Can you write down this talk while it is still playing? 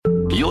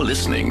You're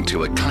listening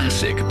to a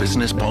classic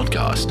business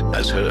podcast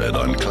as heard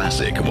on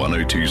Classic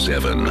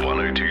 102.7.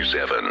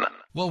 102.7.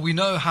 Well, we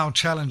know how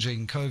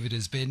challenging COVID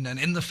has been, and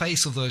in the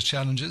face of those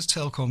challenges,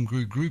 Telkom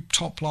grew group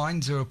top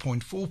line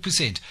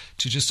 0.4%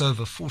 to just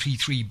over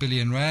 43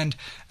 billion rand,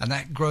 and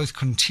that growth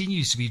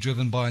continues to be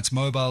driven by its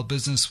mobile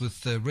business,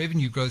 with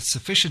revenue growth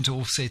sufficient to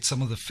offset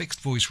some of the fixed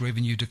voice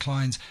revenue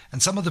declines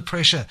and some of the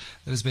pressure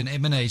that has been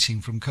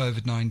emanating from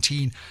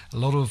COVID-19. A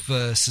lot of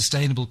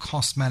sustainable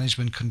cost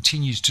management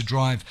continues to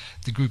drive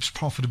the group's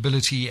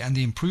profitability and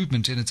the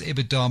improvement in its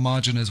EBITDA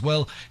margin as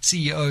well.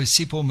 CEO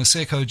Sipho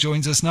Maseko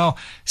joins us now.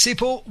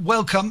 Sipho,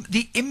 welcome.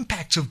 The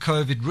impact of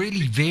COVID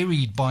really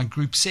varied by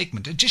group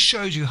segment. It just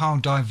shows you how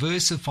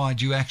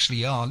diversified you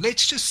actually are.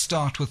 Let's just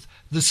start with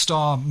the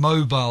Star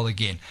Mobile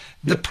again.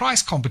 The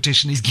price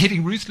competition is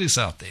getting ruthless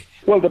out there.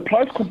 Well, the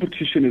price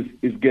competition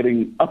is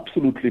getting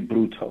absolutely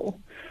brutal.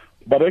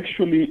 But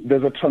actually,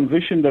 there's a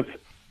transition that's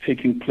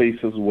taking place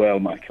as well,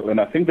 Michael. And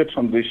I think the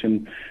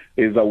transition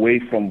is away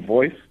from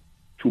voice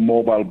to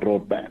mobile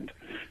broadband.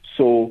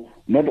 So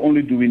not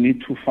only do we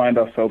need to find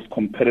ourselves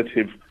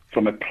competitive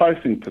from a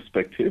pricing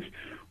perspective,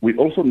 we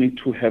also need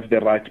to have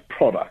the right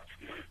products.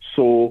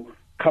 So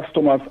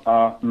customers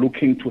are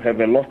looking to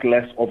have a lot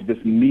less of this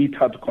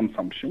metered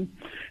consumption.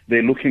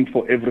 They're looking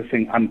for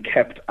everything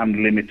uncapped,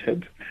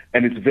 unlimited.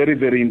 And it's very,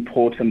 very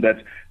important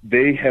that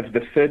they have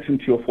the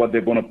certainty of what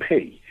they're going to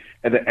pay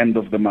at the end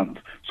of the month.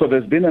 So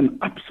there's been an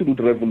absolute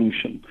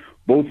revolution,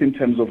 both in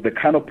terms of the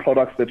kind of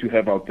products that you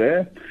have out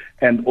there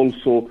and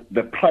also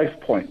the price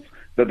points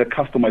that the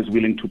customer is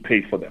willing to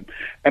pay for them.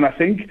 And I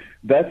think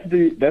that's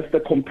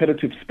the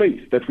competitive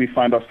space that we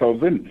find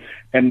ourselves in.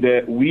 And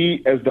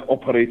we as the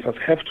operators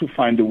have to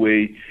find a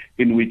way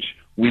in which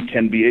we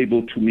can be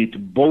able to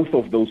meet both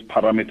of those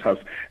parameters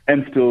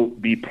and still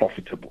be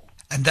profitable.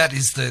 And that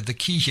is the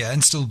key here,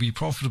 and still be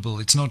profitable.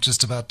 It's not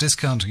just about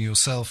discounting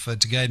yourself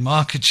to gain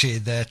market share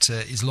that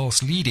is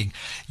loss leading.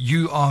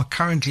 You are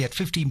currently at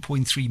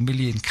 15.3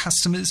 million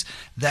customers.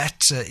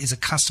 That is a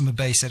customer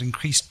base that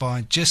increased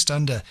by just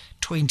under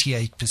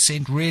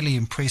 28%. Really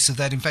impressive.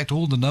 That, in fact,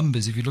 all the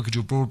numbers, if you look at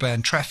your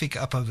broadband traffic,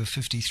 up over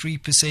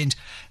 53%.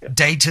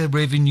 Data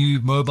revenue,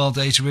 mobile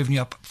data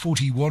revenue up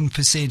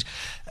 41%.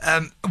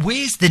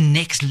 Where's the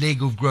next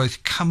leg of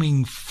growth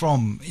coming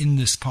from in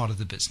this part of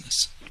the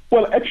business?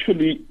 Well,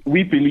 actually,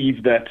 we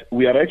believe that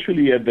we are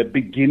actually at the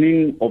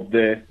beginning of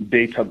the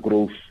data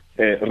growth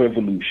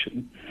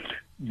revolution.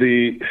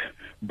 The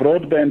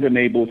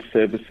broadband-enabled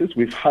services,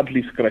 we've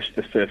hardly scratched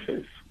the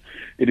surface.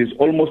 It is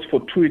almost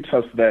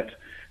fortuitous that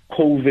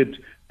COVID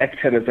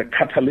acted as a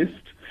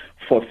catalyst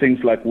for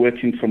things like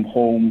working from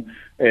home,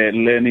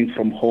 learning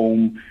from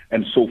home,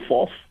 and so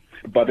forth.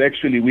 But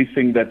actually, we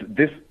think that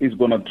this is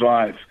going to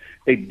drive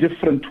a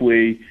different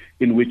way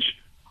in which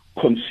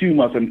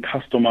consumers and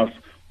customers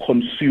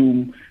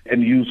consume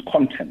and use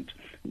content.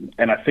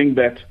 And I think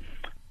that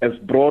as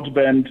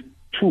broadband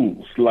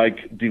tools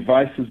like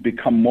devices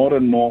become more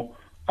and more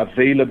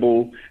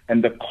available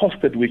and the cost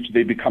at which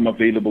they become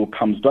available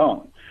comes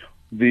down,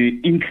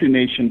 the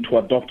inclination to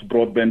adopt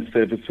broadband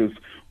services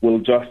will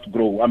just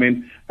grow. I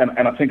mean, and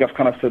I think I've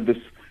kind of said this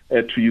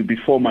to you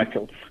before,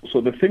 Michael.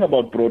 So the thing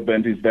about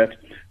broadband is that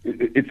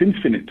it's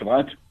infinite,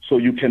 right? So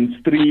you can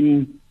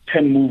stream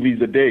 10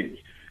 movies a day.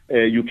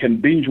 You can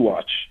binge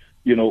watch.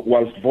 You know,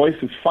 whilst voice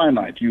is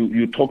finite,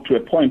 you talk to a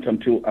point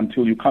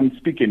until you can't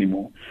speak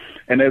anymore.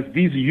 And as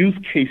these use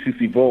cases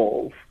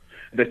evolve,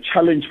 the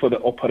challenge for the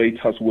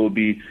operators will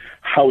be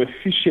how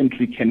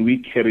efficiently can we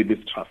carry this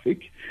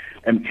traffic,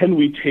 and can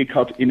we take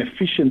out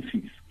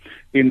inefficiencies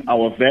in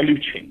our value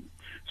chain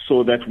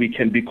so that we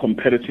can be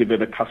competitive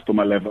at a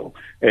customer level,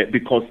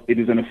 because it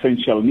is an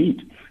essential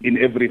need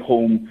in every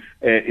home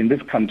in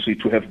this country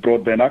to have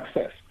broadband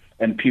access,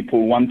 and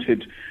people want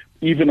it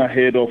even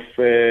ahead of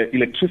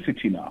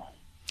electricity now.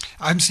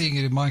 I'm seeing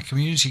it in my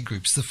community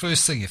groups. The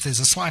first thing, if there's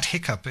a slight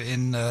hiccup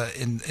in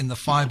the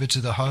fibre to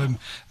the home,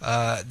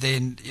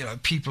 then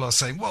people are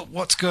saying, "Well,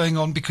 what's going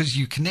on?" Because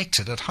you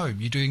connected at home,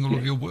 you're doing all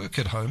of your work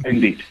at home.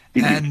 Indeed.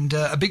 And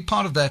a big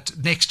part of that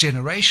next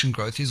generation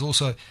growth is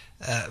also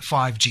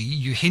 5G.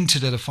 You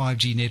hinted at a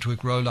 5G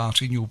network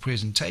rollout in your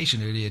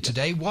presentation earlier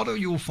today. What are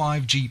your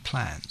 5G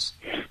plans?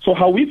 So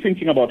how we're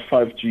thinking about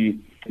 5G,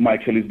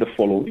 Michael, is the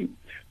following.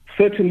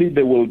 Certainly,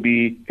 there will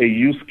be a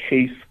use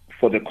case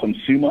for the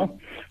consumer,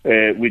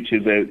 which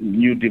is a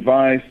new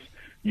device.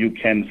 You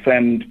can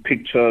send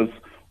pictures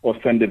or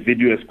send a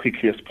video as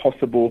quickly as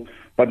possible.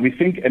 But we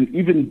think an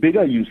even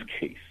bigger use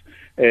case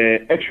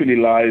actually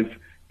lies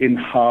in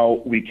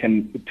how we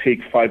can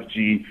take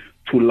 5G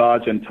to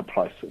large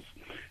enterprises.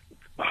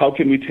 How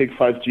can we take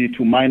 5G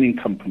to mining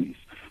companies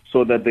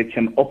so that they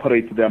can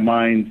operate their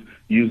mines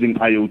using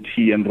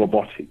IoT and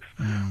robotics?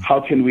 How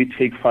can we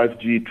take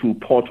 5G to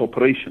port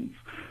operations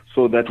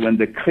so that when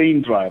the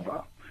crane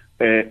driver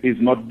is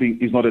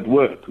not at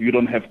work, you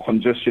don't have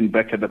congestion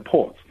back at the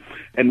ports?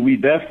 And we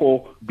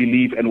therefore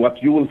believe, and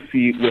what you will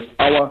see with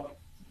our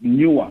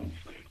new ones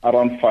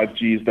around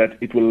 5G, is that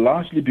it will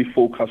largely be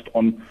focused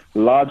on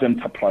large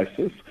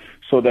enterprises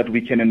so that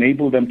we can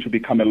enable them to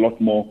become a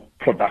lot more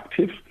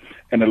productive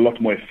and a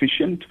lot more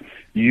efficient,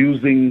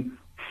 using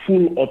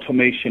full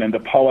automation and the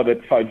power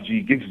that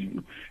 5G gives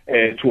you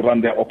to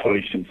run their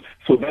operations.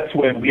 So that's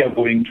where we are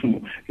going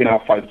to in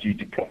our 5G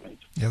deployment.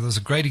 Yeah, there's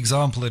a great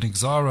example in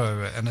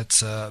Exxaro, and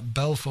it's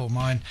Balfour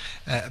Mine,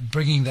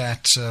 bringing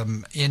that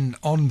in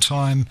on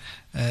time,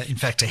 in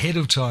fact ahead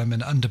of time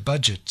and under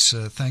budget,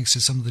 thanks to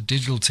some of the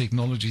digital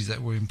technologies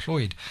that were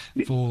employed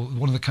for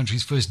one of the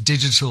country's first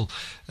digital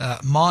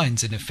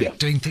mines, in effect,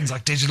 doing things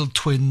like digital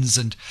twins.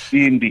 And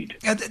indeed.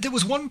 There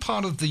was one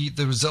part of the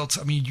results.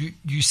 I mean,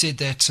 you said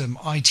that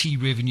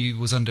IT revenue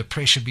was under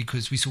pressure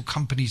because we saw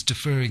companies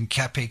deferring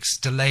CapEx,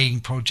 delaying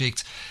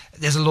projects.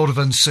 There's a lot of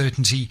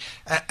uncertainty,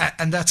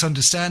 and that's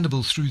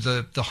understandable through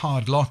the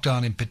hard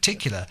lockdown in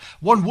particular.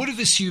 One would have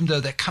assumed,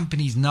 though, that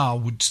companies now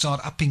would start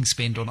upping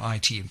spend on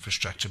IT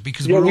infrastructure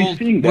because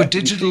we're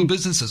digital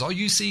businesses. Are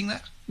you seeing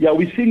that? Yeah,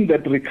 we're seeing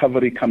that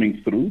recovery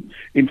coming through.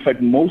 In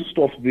fact, most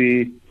of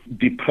the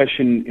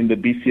depression in the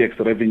BCX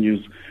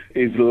revenues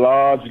is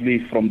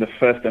largely from the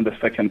first and the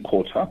second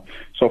quarter.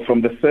 So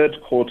from the third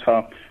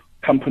quarter,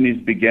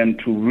 companies began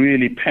to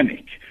really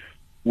panic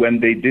when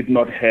they did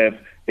not have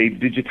a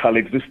digital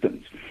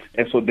existence.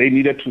 And so they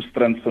needed to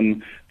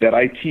strengthen their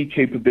IT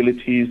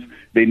capabilities.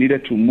 They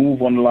needed to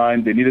move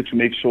online. They needed to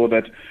make sure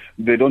that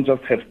they don't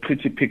just have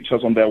pretty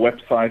pictures on their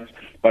websites,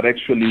 but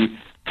actually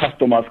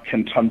customers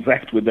can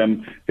transact with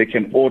them. They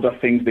can order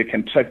things. They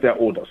can track their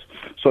orders.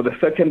 So the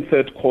second,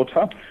 third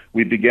quarter,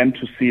 we began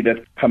to see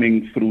that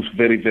coming through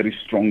very, very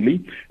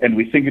strongly, and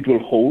we think it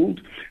will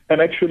hold.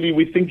 And actually,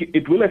 we think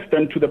it will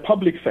extend to the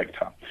public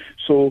sector.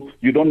 So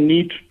you don't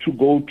need to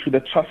go to the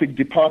traffic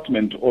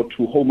department or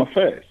to Home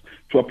Affairs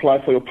to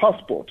apply for your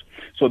passport.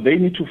 So they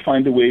need to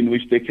find a way in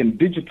which they can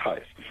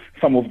digitize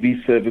some of these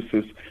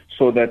services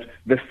so that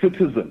the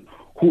citizen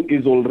who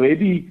is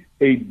already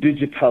a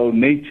digital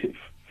native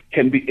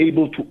can be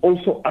able to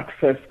also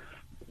access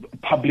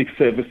public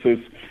services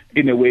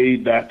in a way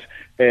that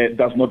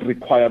does not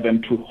require them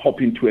to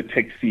hop into a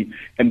taxi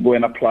and go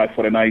and apply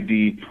for an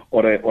ID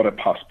or a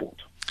passport.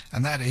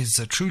 And that is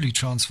truly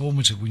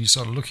transformative when you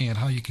start looking at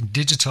how you can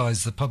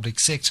digitize the public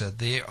sector.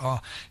 There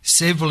are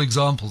several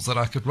examples that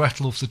I could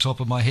rattle off the top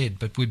of my head,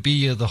 but would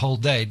be here the whole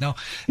day. Now,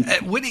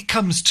 when it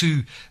comes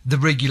to the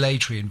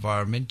regulatory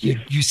environment,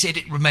 you said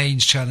it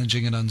remains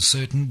challenging and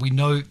uncertain. We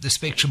know the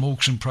spectrum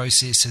auction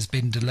process has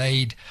been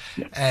delayed,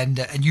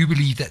 and you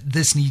believe that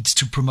this needs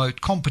to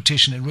promote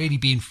competition and really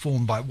be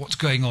informed by what's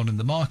going on in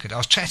the market. I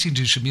was chatting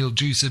to Shamil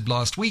Jusub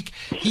last week.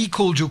 He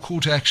called your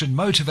call to action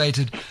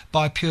motivated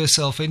by pure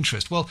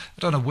self-interest. Well,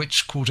 I don't know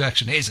which call to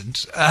action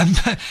isn't. How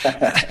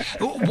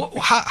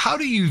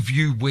do you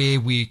view where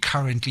we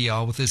currently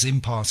are with this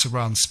impasse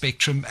around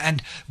spectrum?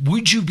 And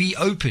would you be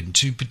open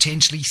to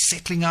potentially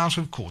settling out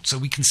of court so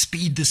we can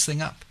speed this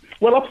thing up?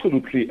 Well,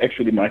 absolutely,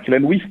 actually, Michael.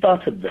 And we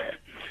started there.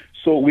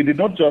 So we did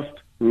not just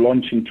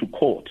launch into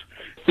court.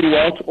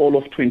 Throughout all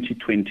of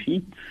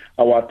 2020,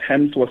 our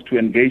attempt was to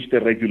engage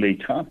the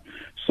regulator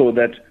so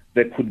that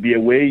there could be a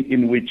way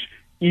in which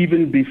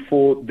even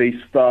before they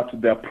start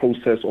their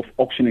process of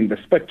auctioning the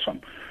spectrum,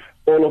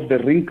 all of the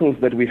wrinkles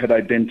that we had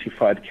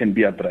identified can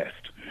be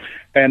addressed.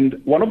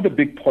 And one of the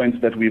big points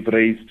that we've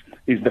raised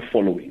is the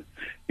following.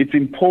 It's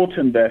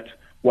important that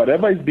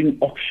whatever is being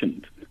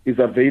auctioned is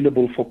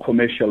available for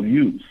commercial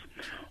use.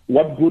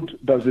 What good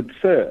does it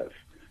serve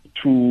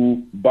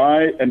to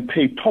buy and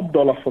pay top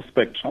dollar for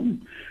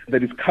spectrum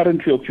that is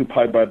currently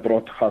occupied by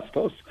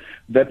broadcasters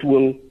that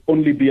will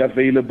only be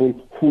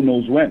available who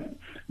knows when?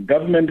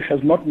 Government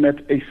has not met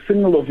a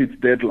single of its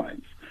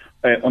deadlines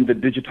on the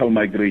digital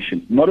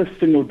migration, not a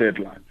single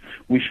deadline.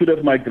 We should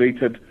have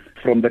migrated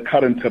from the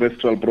current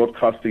terrestrial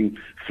broadcasting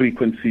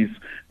frequencies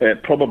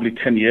probably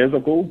 10 years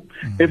ago.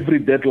 Every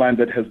deadline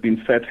that has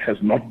been set has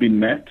not been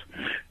met,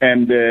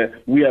 and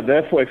we are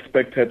therefore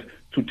expected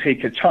to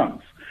take a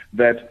chance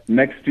that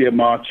next year,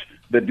 March,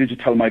 the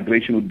digital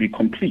migration would be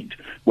complete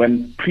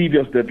when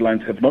previous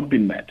deadlines have not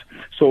been met.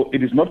 So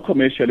it is not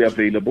commercially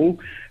available,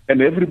 and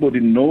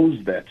everybody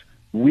knows that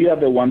we are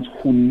the ones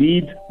who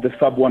need the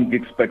sub-1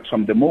 gig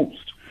spectrum the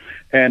most.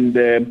 And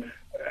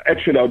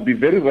actually, I would be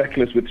very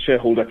reckless with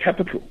shareholder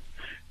capital.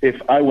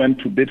 If I went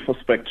to bid for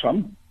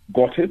spectrum,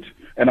 got it,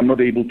 and I'm not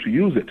able to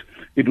use it,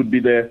 it would be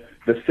the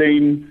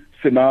same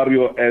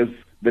scenario as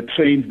the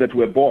trains that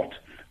were bought,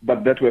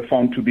 but that were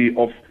found to be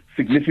of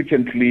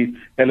significantly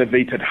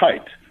elevated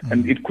height,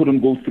 and it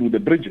couldn't go through the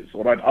bridges.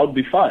 All right, I would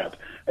be fired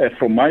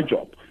from my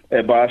job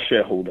by our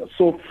shareholders.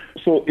 So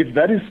if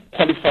that is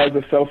qualified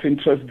as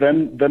self-interest,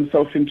 then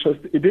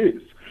self-interest it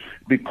is,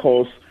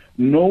 because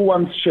no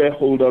one's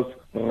shareholders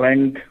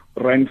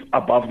ranks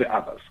above the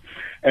others.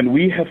 And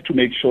we have to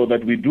make sure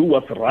that we do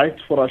what's right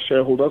for our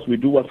shareholders, we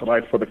do what's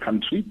right for the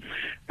country,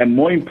 and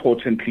more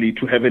importantly,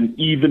 to have an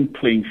even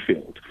playing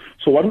field.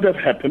 So what would have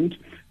happened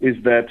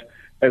is that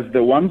as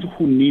the ones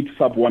who need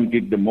sub-1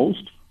 gig the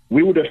most,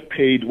 we would have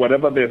paid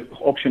whatever the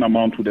auction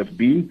amount would have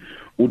been,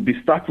 would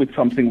be stuck with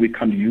something we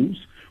can't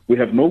use. We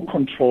have no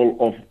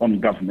control on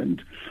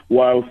government,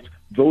 whilst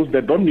those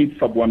that don't need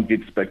sub-1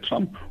 gig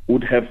spectrum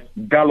would have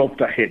galloped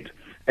ahead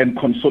and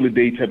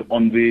consolidated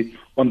on the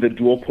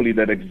duopoly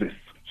that exists.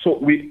 So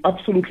we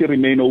absolutely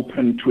remain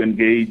open to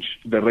engage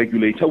the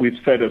regulator. We've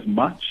said as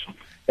much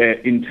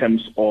in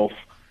terms of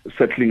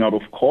settling out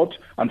of court.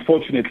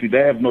 Unfortunately,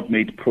 they have not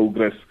made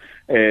progress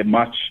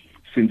much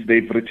since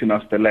they've written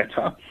us the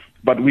letter.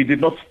 But we did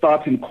not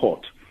start in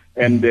court.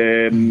 And,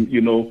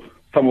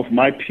 some of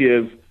my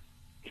peers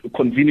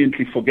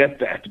conveniently forget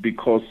that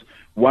because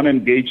one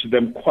engaged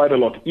them quite a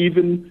lot,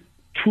 even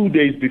 2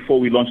 days before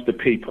we launched the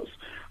papers.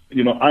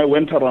 I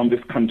went around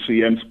this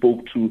country and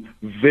spoke to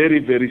very,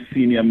 very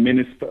senior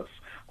ministers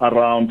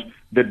around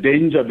the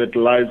danger that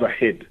lies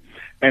ahead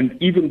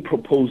and even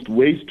proposed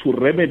ways to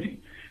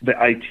remedy the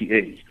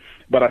ITA.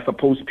 But I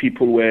suppose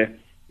people were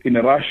in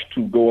a rush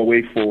to go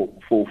away for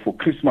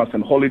Christmas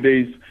and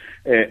holidays,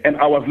 and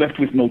I was left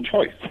with no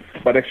choice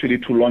but actually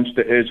to launch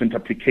the urgent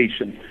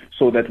application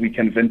so that we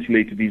can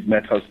ventilate these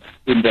matters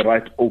in the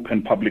right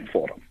open public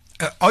forum.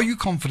 Are you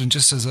confident,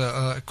 just as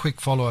a quick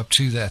follow-up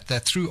to that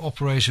through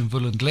Operation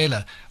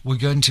Vulindlela, we're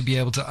going to be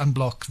able to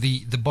unblock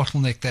the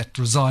bottleneck that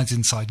resides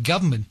inside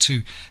government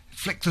to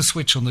flick the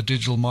switch on the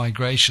digital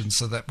migration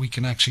so that we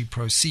can actually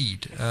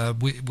proceed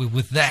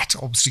with that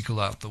obstacle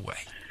out the way?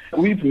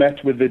 We've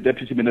met with the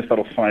Deputy Minister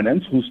of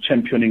Finance, who's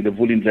championing the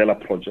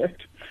Vulindlela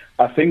project.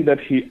 I think that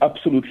he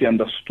absolutely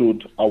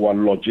understood our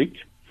logic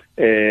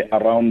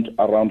around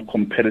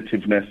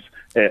competitiveness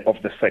of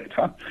the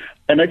sector.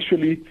 And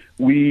actually,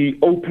 we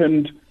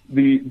opened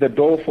the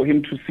door for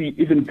him to see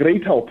even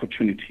greater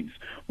opportunities.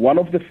 One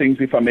of the things,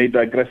 if I may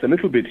digress a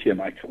little bit here,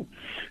 Michael,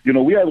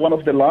 we are one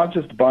of the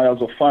largest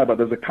buyers of fiber.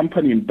 There's a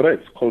company in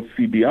Brits called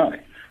CBI.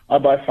 I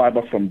buy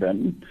fiber from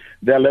them.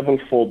 They're level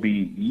 4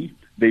 BEE.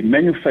 They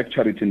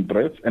manufacture it in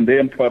Brits, and they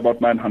employ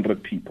about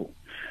 900 people.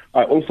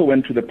 I also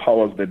went to the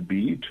powers that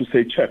be to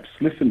say, chaps,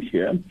 listen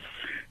here,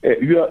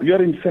 you are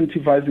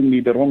incentivizing me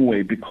the wrong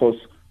way because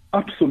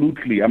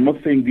absolutely, I'm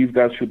not saying these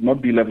guys should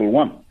not be level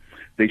 1.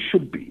 They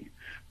should be.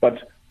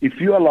 But if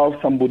you allow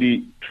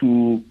somebody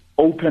to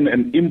open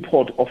an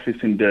import office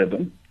in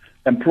Durban,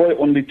 employ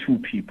only 2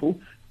 people,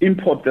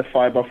 import the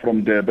fiber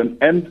from Durban,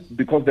 and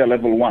because they're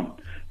level 1,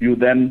 you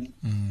then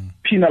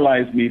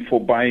penalize me for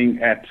buying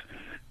at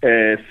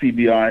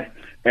CBI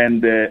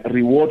and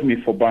reward me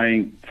for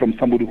buying from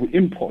somebody who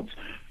imports.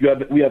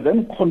 We are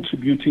then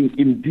contributing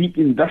in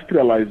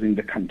deindustrializing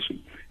the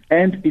country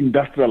and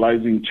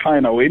industrializing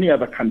China or any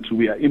other country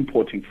we are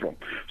importing from.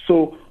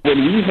 So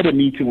when we had a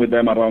meeting with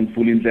them around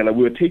Vulindlela,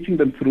 we were taking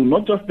them through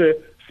not just the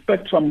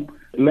spectrum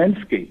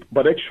landscape,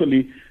 but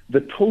actually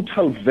the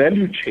total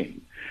value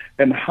chain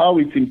and how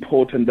it's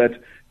important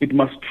that it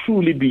must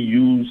truly be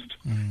used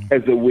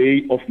as a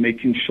way of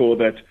making sure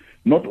that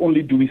not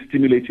only do we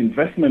stimulate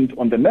investment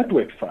on the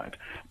network side,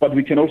 but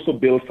we can also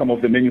build some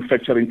of the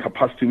manufacturing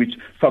capacity which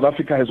South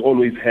Africa has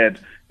always had,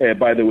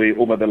 by the way,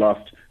 over the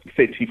last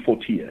 30,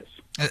 40 years.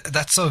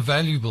 That's so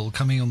valuable,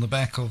 coming on the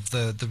back of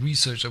the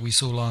research that we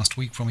saw last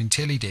week from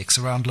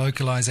Intellidex around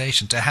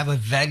localization, to have a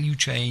value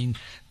chain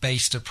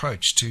based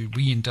approach to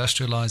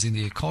reindustrializing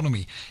the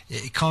economy.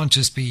 It can't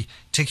just be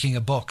ticking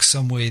a box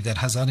somewhere that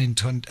has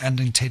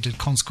unintended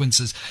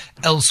consequences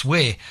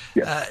elsewhere.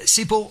 Yeah.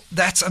 Sipho,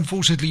 that's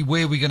unfortunately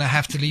where we're going to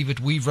have to leave it.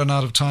 We've run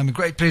out of time. A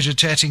great pleasure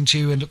chatting to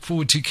you and look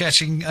forward to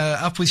catching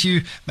up with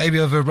you maybe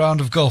over a round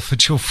of golf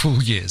at your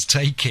full years.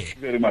 Take care. Thank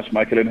you very much,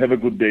 Michael, and have a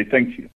good day. Thank you.